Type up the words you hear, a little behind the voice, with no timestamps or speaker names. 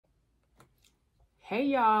Hey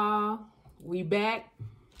y'all, we back.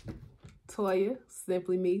 Toya,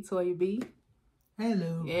 simply me, Toya B.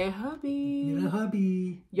 Hello. And hubby. Get a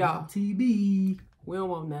hubby. Y'all. TB. We don't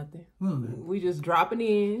want nothing. Well, We just dropping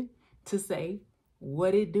in to say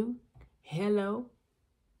what it do. Hello.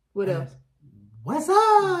 What else? What's up?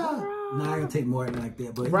 Nah, I can take more like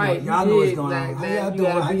that, but Right. y'all know what's going on. How y'all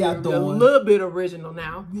doing? How y'all A doing? little bit original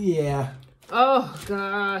now. Yeah. Oh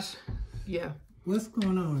gosh. Yeah. What's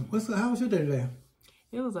going on? How was your day today?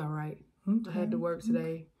 It was all right. Okay. I had to work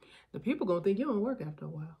today. The people gonna think you don't work after a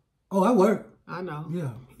while. Oh, I work. I know.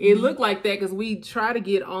 Yeah. It looked like that because we try to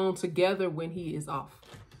get on together when he is off.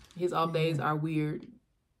 His off days are weird.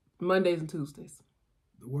 Mondays and Tuesdays.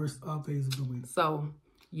 The worst off days of the week. So,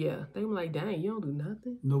 yeah. They were like, dang, you don't do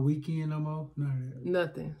nothing? No weekend no more? None of that.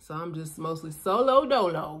 Nothing. So, I'm just mostly solo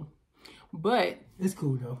dolo. But, It's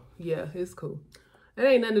cool, though. yeah, it's cool. It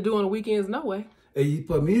ain't nothing to do on the weekends, no way. Hey,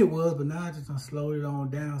 for me it was, but now I just slowed it on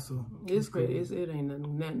down, so. It's great. Cool. It ain't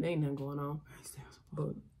nothing going on.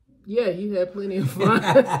 But, yeah, you had plenty of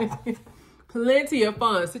fun. Plenty of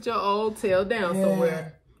fun. Sit your old tail down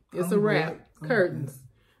somewhere. It's a wrap. Curtains.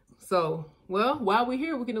 So, well, while we're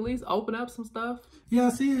here, we can at least open up some stuff. Yeah,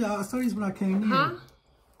 I saw these when I came in. Huh?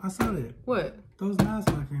 I saw that. What? Those knives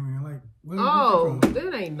when I came in. Like, where did Oh, you get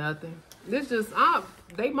them that ain't nothing. This just,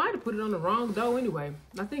 they might have put it on the wrong door anyway.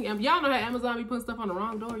 I think, y'all know how Amazon be putting stuff on the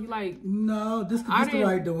wrong door? You like... No, this the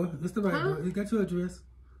right door. This the right door. You got your address.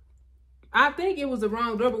 I think it was the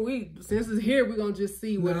wrong door, but since it's here, we're going to just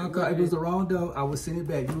see what it was the wrong door. I would send it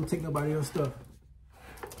back. You don't take nobody else's stuff.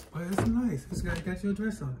 But it's nice. It's got your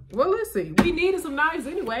address on it. Well, let's see. We needed some knives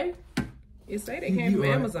anyway. It say they came from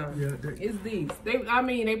Amazon. Yeah, it's these. They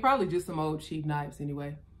probably just some old cheap knives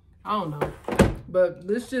anyway. I don't know. But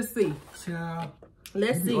let's just see. Child.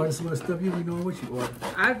 Let's see. You ordered some of the stuff. You don't know what you ordered.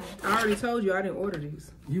 I already told you I didn't order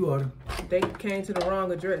these. You ordered. They came to the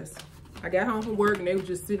wrong address. I got home from work and they were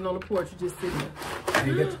just sitting on the porch, just sitting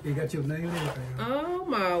there. You got your name and everything. Oh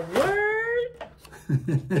my word!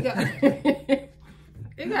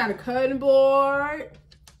 It got a cutting board.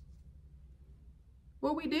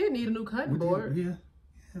 Well, we did need a new cutting board. Yeah.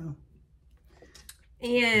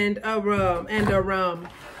 And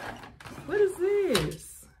what is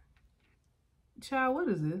this? Child, what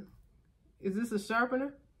is this? Is this a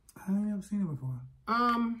sharpener? I ain't never seen it before.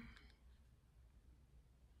 I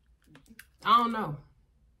don't know.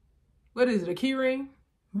 What is it, a key ring?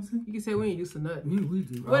 What's it? You can say we ain't used to nothing. We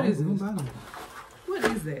do. What is it? What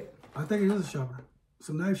is that? I think it is a sharpener. It's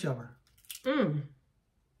a knife sharpener. You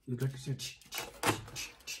like it?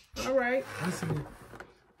 All right. I see it.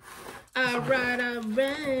 All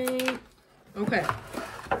right. Okay.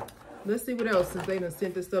 Let's see what else, since they done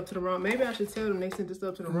sent this stuff to the wrong. Maybe I should tell them they sent this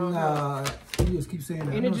stuff to the wrong. Nah, you just keep saying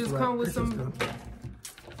that. And it just come with some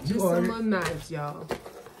little knives, y'all.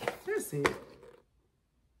 That's it.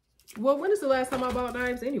 Well, when is the last time I bought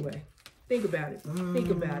knives anyway? Think about it. Think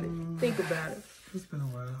about it. It's been a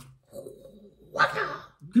while. Wow.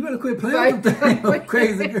 You better quit playing with that thing,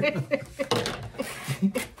 crazy girl.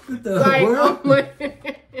 What the world?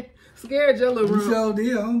 Scared your little room. You sure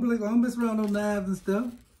did. I don't mess around those knives and stuff.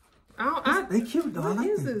 They cute though. I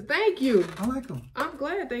like them. Thank you. I like them. I'm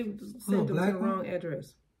glad they sent them to the wrong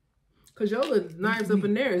address. Cause your little knives up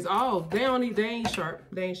in there is all they ain't sharp.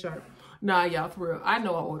 They ain't sharp. Nah, y'all, for real. I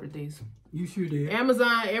know I ordered these. You sure did.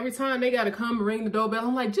 Amazon, every time they gotta come and ring the doorbell,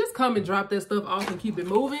 I'm like, just come and drop that stuff off and keep it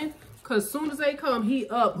moving. Cause soon as they come,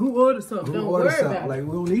 who ordered something? Don't worry about it. Like,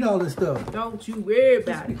 we don't need all this stuff. Don't you worry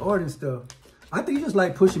about it. Ordering stuff. I think you just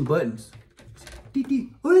like pushing buttons. Oh,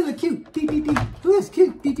 this is cute. Oh, that's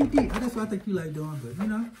cute. That's what I think you like doing, but you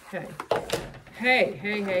know.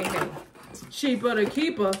 Hey. Cheaper to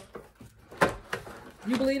keeper.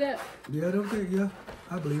 You believe that? Yeah,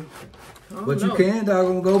 I believe. But you can, dog,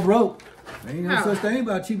 gonna go broke. There ain't no such thing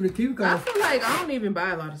about cheaper to keep. I feel like I don't even buy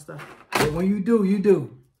a lot of stuff. But when you do, you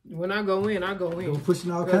do. When I go in, I go in. You're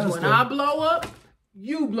pushing all kinds of stuff. When I blow up,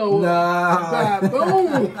 you blow up. Nah.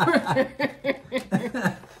 Boom.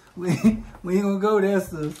 we ain't gonna go there,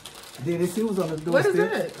 sis. Then it was on the doorstep. What is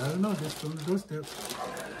that? I don't know, just on the doorstep.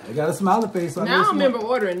 They got a smiley face. So now I remember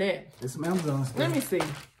ordering that. It's some Amazon stuff. Let me see.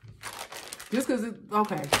 Just because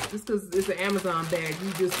it's an Amazon bag,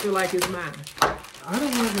 you just feel like it's mine. I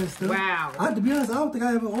don't order that stuff. Wow. To be honest, I don't think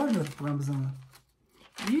I ever ordered nothing from Amazon.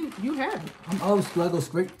 You haven't. I'm old school. I go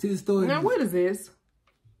straight to the store. Now, what is this?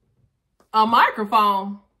 A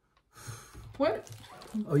microphone. What?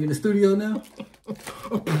 Oh, you in the studio now?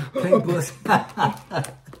 Can't bust.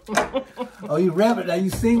 Oh, you rapping now? You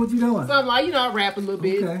sing? What you doing? Something like, I rap a little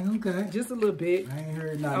bit. Okay. Just a little bit. I ain't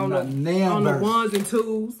heard on the the ones and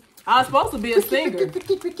twos. I was supposed to be a singer.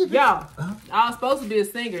 Y'all, I was supposed to be a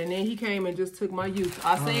singer, and then he came and just took my youth.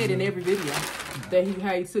 I say it in every video that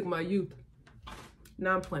how he took my youth.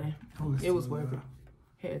 Now I'm playing. It was working.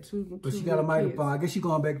 Had two. But she got a microphone. I guess she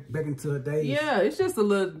going back into her days. Yeah, it's just a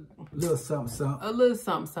little something. A little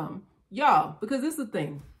something. Y'all, because this is the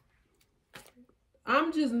thing.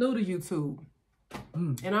 I'm just new to YouTube.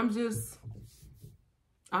 And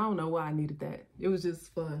I don't know why I needed that. It was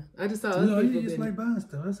just fun. I just saw other people. You just like buying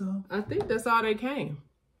stuff, that's all. I think that's all they came.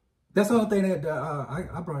 That's the only thing that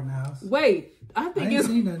I brought in the house. Wait, I think it's...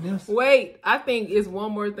 seen nothing else. Wait, I think it's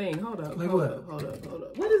one more thing. Hold up. Like hold what? up. Hold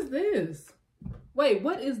up. What is this? Wait,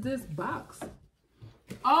 what is this box?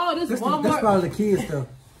 Oh, this That's more... That's probably the kids stuff.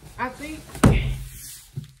 I think...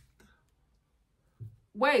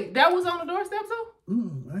 Wait, that was on the doorstep, too?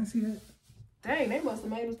 I didn't see that. Dang, they must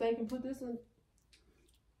have made a mistake and put this in.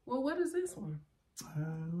 Well, what is this one? I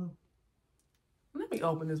don't know. Let me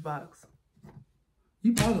open this box.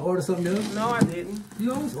 You probably ordered something else. No, I didn't.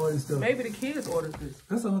 You always order stuff. Maybe the kids ordered this.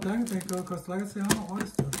 That's the only thing I can think of, because like I said, I don't order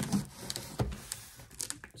stuff.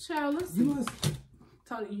 Child, let's see. You must...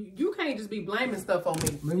 Tony, you can't just be blaming stuff on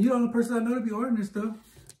me. Man, you're the only person I know to be ordering this stuff.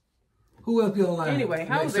 Who else be online? Anyway,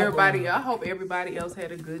 how was everybody? I hope everybody else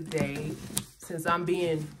had a good day. Since I'm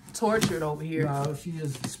being tortured over here. No, she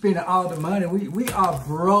just spending all the money. We are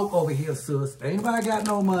broke over here, sis. Ain't nobody got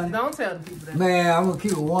no money. Don't tell the people that. Man, I'm gonna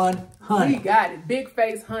keep it 100. We got it. Big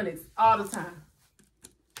face hundreds all the time.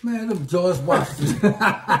 Man, them George Washington.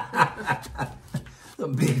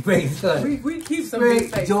 Some big face hundreds. We keep some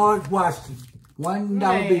big face. George Washington.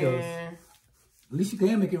 $1 bills. At least you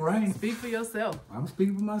can make it rain. Speak for yourself. I'm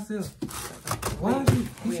speaking for myself. Why?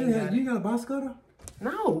 You got a box cutter?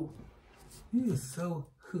 No. You is so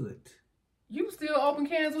hood. You still open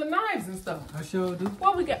cans with knives and stuff. I sure do.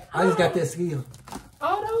 What we got? I just got that skill.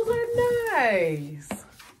 Oh, those are nice.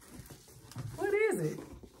 What is it?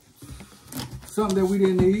 Something that we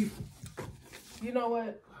didn't need. You know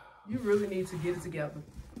what? You really need to get it together.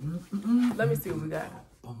 Let me see what we got.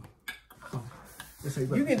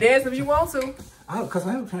 You can dance if you want to. Because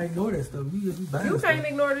I'm trying to ignore that stuff. You just be buying stuff. You can't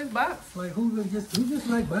ignore this box. Like, who just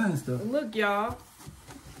like buying stuff? Look, y'all.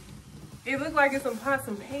 It looked like it's some pots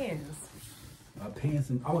and pans.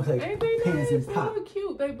 Pans and, I want to say ain't they pans nice? and pot. They look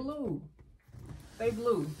cute. They blue. They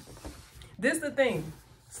blue. This the thing.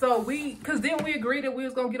 So because then we agreed that we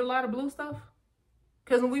was going to get a lot of blue stuff.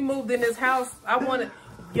 Because when we moved in this house, I wanted,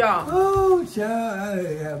 y'all. Oh, child.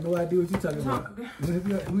 I have no idea what you're talking about.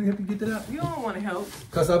 We have to get that out. You don't want to help.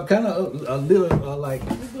 Because I'm kind of a little, like.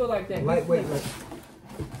 Just do it like that. Lightweight. Like,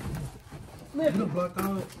 Flip. You don't block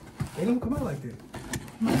all it. They don't come out like that.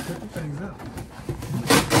 Cut the things out.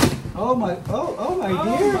 Oh my dear. Oh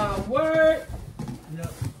my word.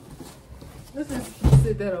 Yep. Let's just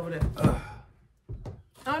sit that over there.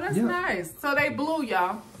 Oh, that's nice. So they blue,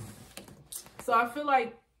 y'all. So I feel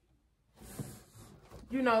like,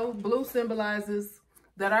 you know, blue symbolizes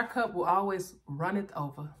that our cup will always runneth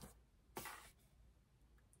over.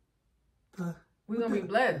 We're going to be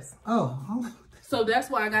blessed. Oh. So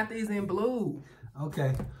that's why I got these in blue.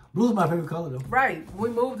 Okay. Blue is my favorite color, though. Right.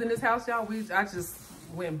 When we moved in this house, y'all, I just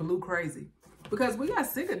went blue crazy. Because we got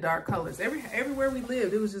sick of dark colors. Everywhere we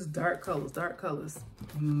lived, it was just dark colors.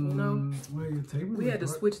 You know? Well, your table we had to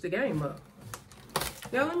switch the game up.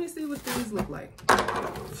 Y'all, let me see what these look like.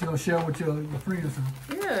 She gonna share with your friends?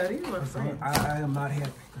 Huh? Yeah, these are my friends. I am not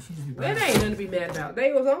happy. She just be it ain't nothing to be mad about.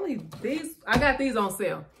 They was only these. I got these on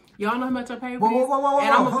sale. Y'all know how much I paid for these? Whoa. And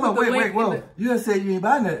I'm Hold on, wait. You just said you ain't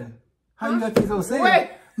buy nothing. How you got these on sale? Wait.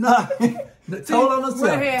 No. Told on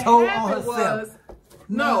herself. Told on herself.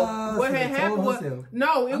 What had happened was, it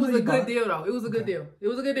was a good deal, though. It was a good deal. It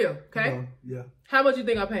was a good deal, okay? Yeah. How much you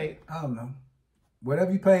think I paid? I don't know.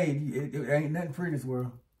 Whatever you paid, it ain't nothing free in this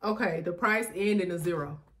world. Okay, the price ended in a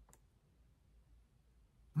 0.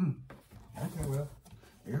 Okay, well,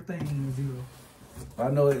 everything in 0.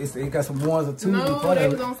 I know it got some ones or twos. No, they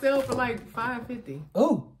was on sale for like $5.50.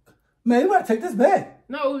 Oh, man, you might take this back.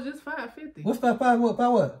 No, it was just $5.50. What's $5.50? By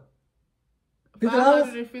what?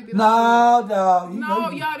 $550. No,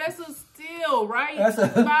 y'all, that's a steal, right? That's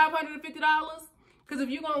 $550. Because if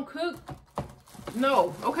you're gonna cook,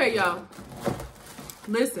 no. Okay, y'all.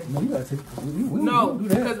 Listen. No, you gotta take. No,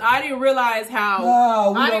 because I didn't realize how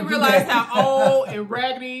how old and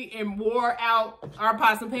raggedy and wore out our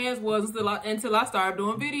pots and pans was until I started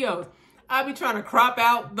doing videos. I be trying to crop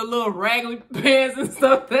out the little raggedy pans and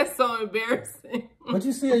stuff. That's so embarrassing. But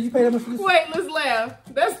you see, you pay that much for this? Wait, let's laugh.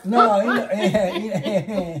 That's it's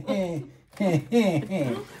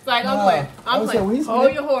like I'm playing.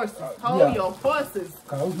 Hold your horses. Hold your horses.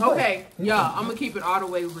 Okay, y'all. I'm gonna keep it all the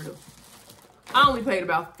way real. I only paid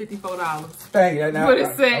about $54 Thank you. for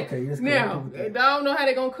this set. Okay, now, I don't know how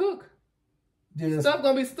they're going to cook. Just, stuff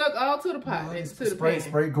going to be stuck all to the pot, to the pan.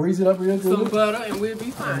 Spray, grease it up real good. Some butter, and we'll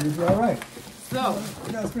be fine. We'll be all right. So,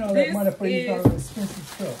 you gotta spend all that money for you kind of expensive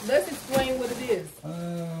stuff. Let's explain what it is.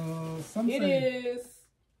 It is,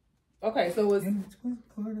 okay, so it's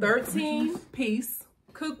 13-piece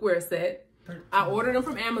cookware set. I ordered them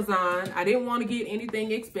from Amazon. I didn't want to get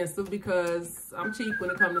anything expensive because I'm cheap when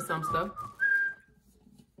it comes to some stuff.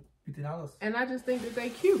 $50. And I just think that they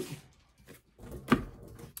cute.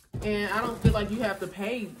 And I don't feel like you have to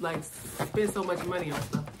pay, like, spend so much money on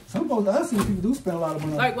stuff. Some folks, I see people do spend a lot of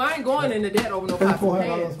money. Like, well, I ain't going into debt over no pots and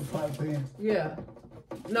pans. $400 for pot and pans. Yeah.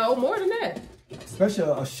 No, more than that. Especially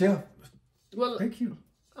a chef. Well, they're cute.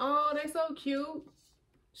 Oh, they so cute.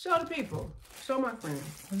 Show the people. Show my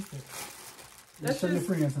friends. Okay. That's show just,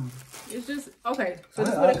 your friends something. It's just, okay, so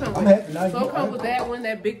this is what it comes with. So it comes with that one,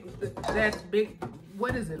 that big,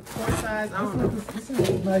 what is it, quart size? I don't know. This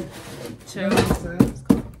is like size.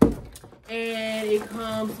 And it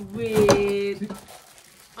comes with,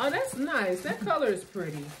 oh, that's nice. That color is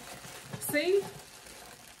pretty. See?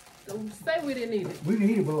 Say we didn't need it. We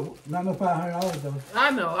need it, but not no $500 though. I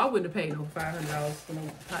know. I wouldn't have paid no $500 for no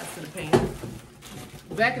pots in the pan.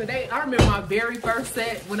 Back in the day, I remember my very first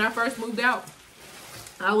set when I first moved out.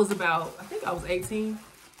 I was about, I think I was 18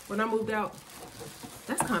 when I moved out.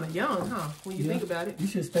 That's kind of young, huh? When you think about it. You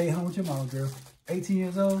should stay home with your mom, girl. 18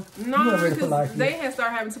 years old? No, because they had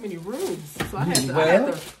started having too many rooms. So I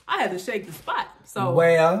had to shake the spot. So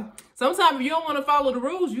sometimes if you don't want to follow the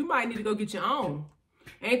rules, you might need to go get your own.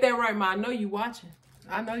 Ain't that right, Ma? I know you watching.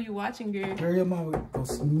 I know you watching, girl. Girl, your mom would go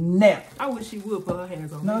snap. I wish she would put her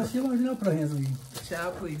hands on me. No, she won't put her hands on you.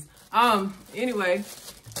 Child, please. Anyway,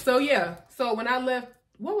 so yeah. So when I left,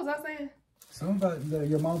 what was I saying? Something about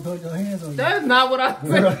your mom put her hands on you. That's not what I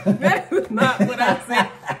said. That's not what I said.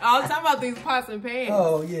 I was talking about these pots and pans.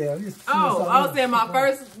 Oh, yeah. I was saying my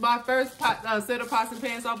first set of pots and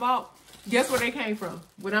pans I bought, guess where they came from?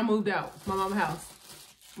 When I moved out, my mama's house.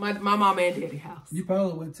 My mama and daddy house. You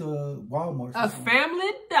probably went to a Walmart. A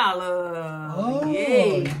Family Dollar. Oh,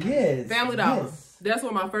 yes. Family Dollar. Yes. That's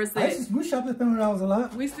what my first set. We shop at Family Dollar a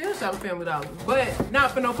lot. We still shop at Family Dollar, but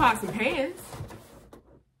not for no pots and pans.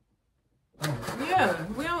 Oh. Yeah,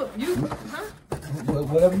 we don't.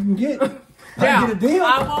 Whatever you can get. Now, get a deal.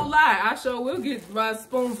 I won't lie. I sure will get my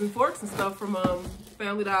spoons and forks and stuff from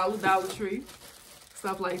Family Dollar, Dollar Tree.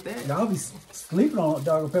 Stuff like that. Y'all be sleeping on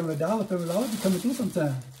Family Dollar. Family Dollar be coming through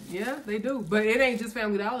sometimes. Yeah, they do. But it ain't just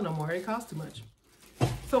Family Dollar no more. It costs too much.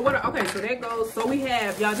 So what? Okay, so that goes. So we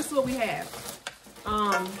have, y'all. This is what we have.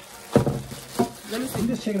 Let me see. I'm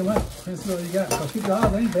just checking them out. That's what you got. Because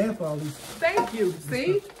 $50 ain't bad for all these. Thank you.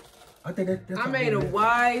 See? I think that's I made a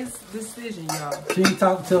wise decision, y'all. She ain't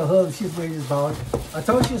talking to her husband. She's ready to ball. I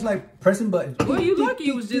told you she was like pressing buttons. Well, you lucky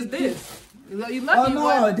it was just this. You lucky. Oh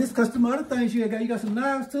no, this cause some other things you got. You got some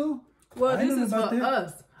knives too. Well, this is for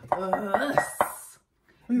us.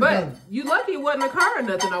 But you lucky it wasn't a car or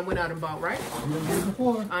nothing I went out and bought, right? You done did it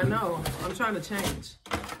before. I know. I'm trying to change.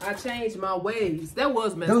 I changed my ways. That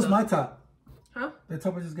was messed up. That was my top. Huh? That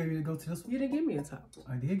top I just gave you to go to this one. You didn't give me a top.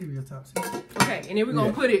 I did give you a top. See? Okay, and then we're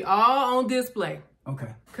gonna put it all on display. Okay.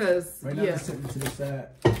 Cause right now it's sitting to the side.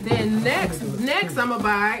 Then next I'm gonna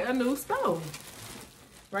buy a new stove.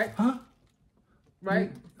 Right? Huh?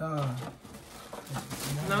 Right? No?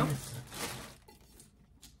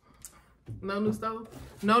 No new stove?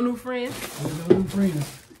 No new friends? No new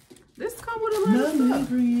friends. This come with a lot of stuff.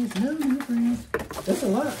 No new friends. That's a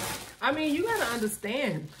lot. I mean, you gotta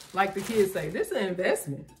understand, like the kids say, this is an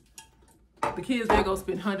investment. The kids, they go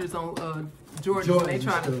spend hundreds on Jordans when they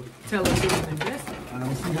try to tell us it's an investment. I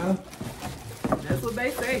don't see how. That's what they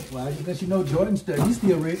say. Well, I just let you know Jordan stuff. He's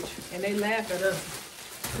still rich. And they laugh at us.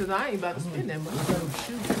 Because I ain't about to spend that much on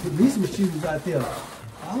shoes. These some shoes out there.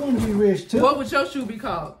 I want to be rich too. What would your shoe be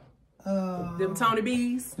called? Them Tony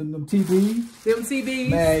B's? Them TBs? Them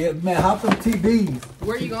TBs? Man, hop them TBs.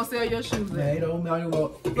 Where you gonna sell your shoes at? Man, you don't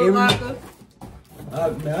want Foot Locker?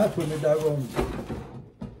 Man, I put me dog on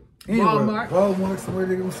Walmart. Walmart's where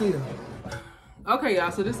they gonna see them. Okay, y'all,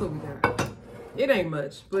 so this is what we got. It ain't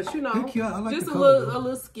much, but you know, like just a color,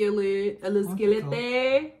 little skillet,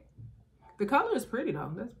 there. The color is pretty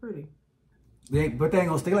though. That's pretty. But they ain't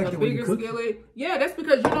gonna stay like that when you cook. Bigger skillet. Yeah, that's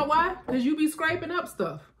because you know why? Because you be scraping up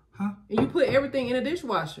stuff. Huh? And you put everything in a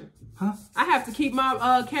dishwasher. Huh? I have to keep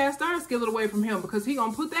my cast iron skillet away from him because he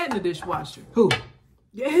gonna put that in the dishwasher. Who?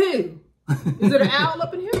 Yeah. Is it an owl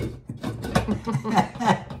up in here?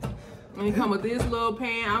 And it come with this little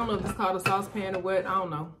pan. I don't know if it's called a saucepan or what. I don't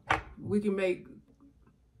know. We can make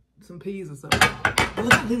some peas or something. Well,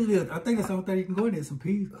 look at this. I think that's the only thing you can go in there, some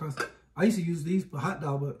peas. Because I used to use these for hot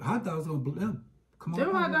dog, but hot dogs don't them. Come on.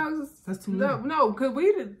 Them hot dogs that's too little. No, because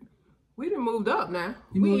we done moved up now.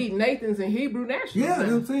 We eat Nathan's and Hebrew Nationals. Yeah,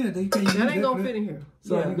 that's what I'm saying. That ain't gonna fit in here.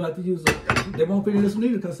 So you got to use it. They won't fit in this one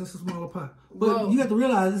either because that's a smaller pot. But you got to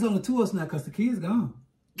realize it's only 2 of us now because the kids gone.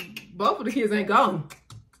 Both of the kids ain't gone.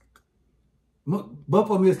 Both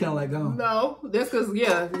of them is kind of like gone. No, that's because,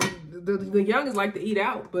 the youngest like to eat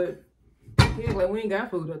out, but yeah, like we ain't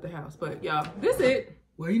got food at the house. But y'all, this it.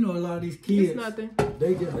 Well, you know, a lot of these kids, it's nothing.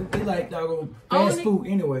 They like doggone fast food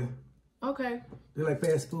anyway. Okay. They like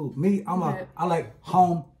fast food. Me, I like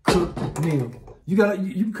home cooked meal. You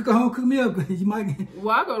can cook a home cooked meal. You might.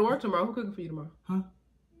 Well, I go to work tomorrow. Who cooking for you tomorrow? Huh?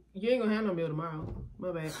 You ain't gonna have no meal tomorrow.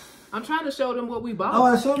 My bad. I'm trying to show them what we bought. Oh,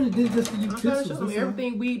 I showed you this for you. I'm trying to show them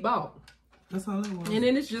everything we bought. That's all it was. And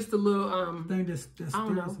then it's just a little thing that's I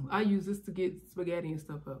don't know. I use this to get spaghetti and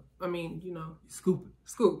stuff up. I mean, you know. Scoop.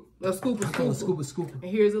 A scooper.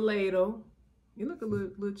 And here's a ladle. You look a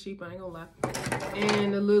little cheap, I ain't gonna lie.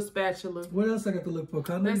 And a little spatula. What else I got to look for?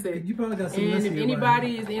 That's it. You probably got some. And if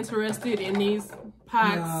anybody is interested in these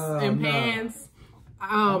pots and pans,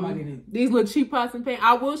 these little cheap pots and pans,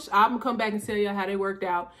 I'm gonna come back and tell you how they worked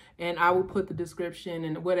out, and I will put the description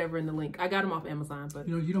and whatever in the link. I got them off Amazon, but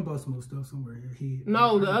you don't bought some more stuff somewhere here.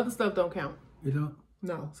 No, the other stuff don't count. You don't?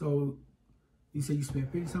 No. So you said you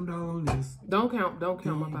spent $50-something on this. Don't count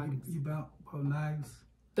my pockets. You bought knives.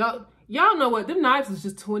 Y'all know what? Them knives is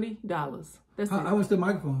just $20. That's it. How much the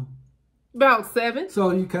microphone? About $7.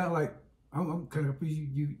 So you kind of like, I'm kind of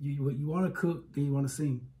you want to cook, then you want to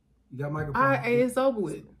sing. You got microphone. It's over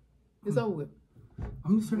with. It's over with.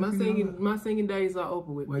 I'm just trying my singing days are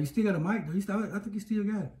over with. Well, you still got a mic though. I think you still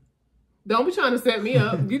got it. Don't be trying to set me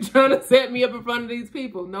up. You trying to set me up in front of these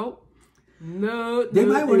people? Nope. No. They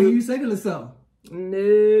might want to hear you sing a little something.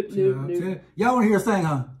 Nope. Y'all want to hear her sing,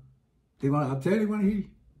 huh? I'm telling you, they want to hear you.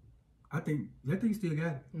 I think you still got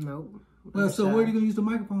it. Nope. Well, so what are you gonna use the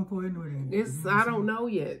microphone for anyway? I don't know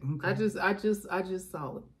yet. Okay. I just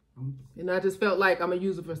saw it, and I just felt like I'm gonna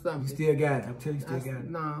use it for something. You still got it. I'm telling you, still got it.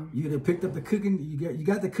 No. You done picked up the cooking. You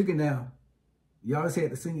got the cooking down. You always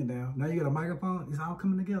had the singing down. Now you got a microphone. It's all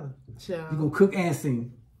coming together. Child. You gonna cook and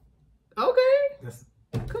sing. Okay. That's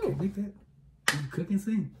cool. Like that. You cook and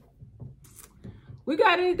sing. We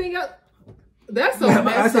got anything else? That's so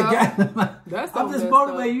messed up. That's so I'm just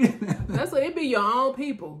motivating you. That's what it be your own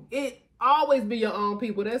people. It always be your own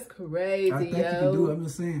people. That's crazy, I think you can do it. I'm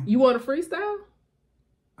just saying. You want a freestyle?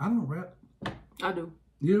 I don't rap. I do.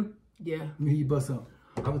 You? Yeah. Let me hear you bust up.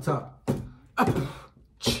 I'm top.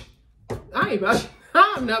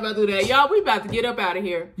 I'm not about to do that. Y'all, we about to get up out of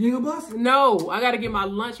here. You ain't gonna bust? No. I got to get my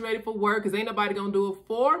lunch ready for work because ain't nobody going to do it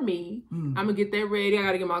for me. I'm going to get that ready. I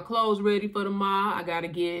got to get my clothes ready for tomorrow. I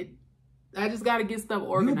just got to get stuff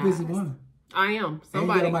organized. You're a busy woman. I am.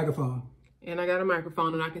 Somebody. And you got a microphone. And I got a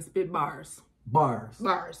microphone and I can spit bars. Bars.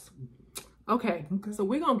 Okay. So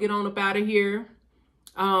we're going to get on up out of here.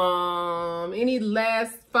 Any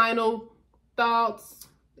last final thoughts,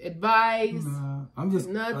 advice? I'm just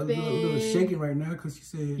nothing. A little shaking right now because you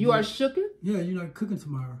said you are shooken. Yeah, you're not cooking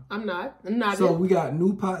tomorrow. I'm not. So we got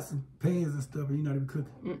new pots and pans and stuff, and you're not even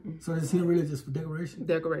cooking. So this here really just for decoration.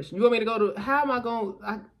 You want me to go to? How am I going?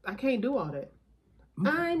 I can't do all that.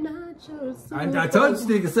 I'm not your super. I told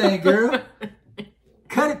you to sing, girl.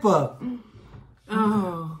 Cut it for.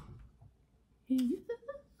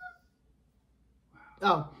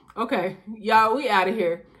 Oh, okay. Y'all, we out of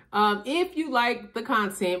here. If you like the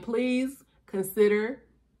content, please consider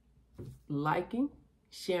liking,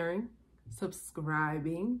 sharing,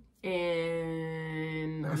 subscribing,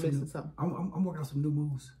 and I'm missing something. I'm working on some new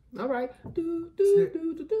moves. All right.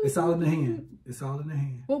 It's all in the hand. It's all in the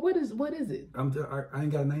hand. Well, what is it? I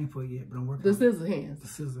ain't got a name for it yet, but I'm working on it. The scissor hands.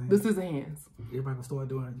 The scissor hands. Everybody gonna start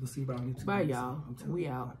doing it. You'll see about on YouTube. Bye, y'all. We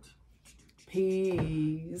out.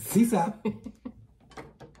 Peace. Peace out.